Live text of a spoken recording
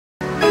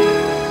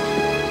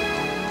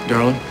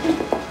Darling?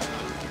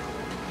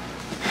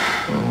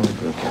 Oh,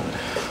 good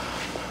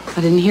God.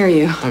 I didn't hear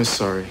you. I'm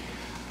sorry.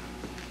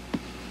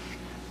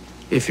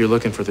 If you're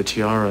looking for the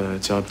tiara,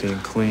 it's out being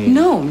cleaned.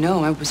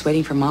 No, I was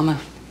waiting for Mama.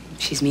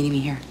 She's meeting me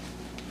here.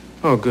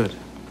 Oh, good.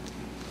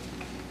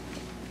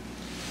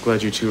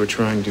 Glad you two are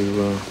trying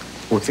to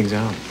work things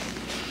out.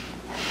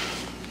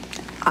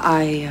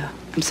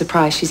 I'm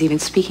surprised she's even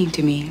speaking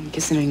to me,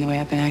 considering the way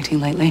I've been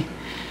acting lately.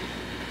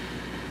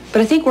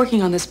 But I think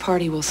working on this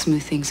party will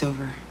smooth things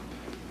over.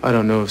 I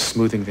don't know if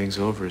smoothing things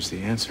over is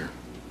the answer.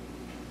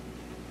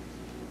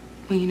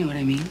 Well, you know what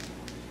I mean.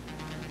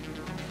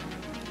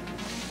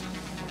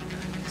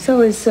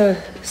 So is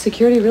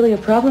security really a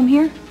problem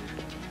here?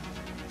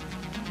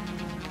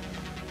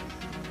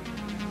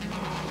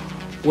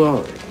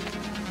 Well,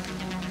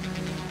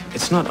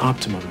 it's not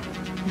optimum.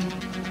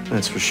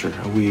 That's for sure.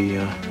 We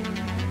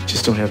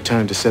just don't have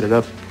time to set it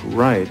up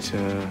right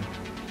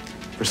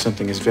for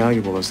something as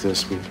valuable as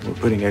this. We're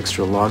putting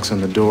extra locks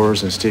on the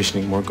doors and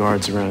stationing more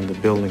guards around the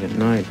building at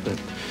night, but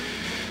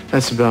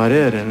that's about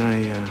it, and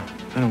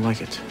I don't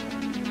like it.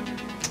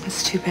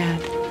 That's too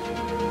bad.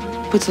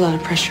 Puts a lot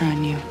of pressure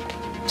on you.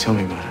 Tell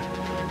me about it.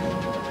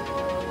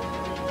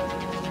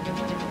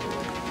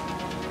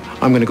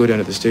 I'm gonna go down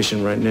to the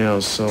station right now,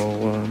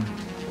 so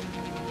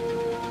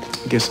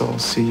I guess I'll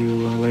see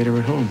you later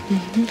at home.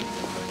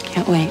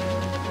 Can't wait.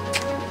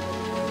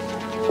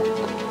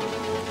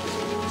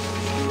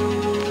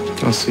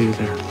 I'll see you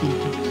there.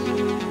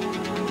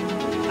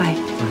 Bye.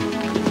 Bye.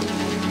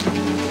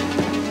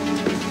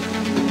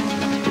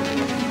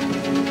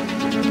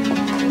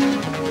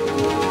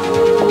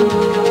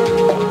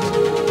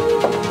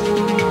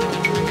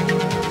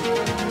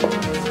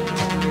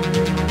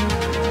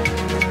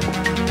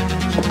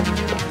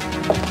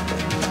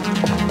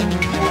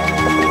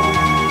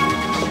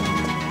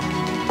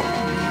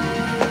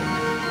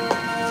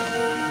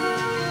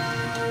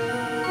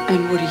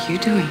 And what are you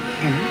doing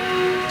here?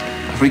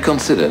 I've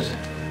reconsidered.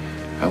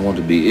 I want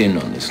to be in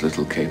on this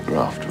little caper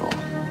after all.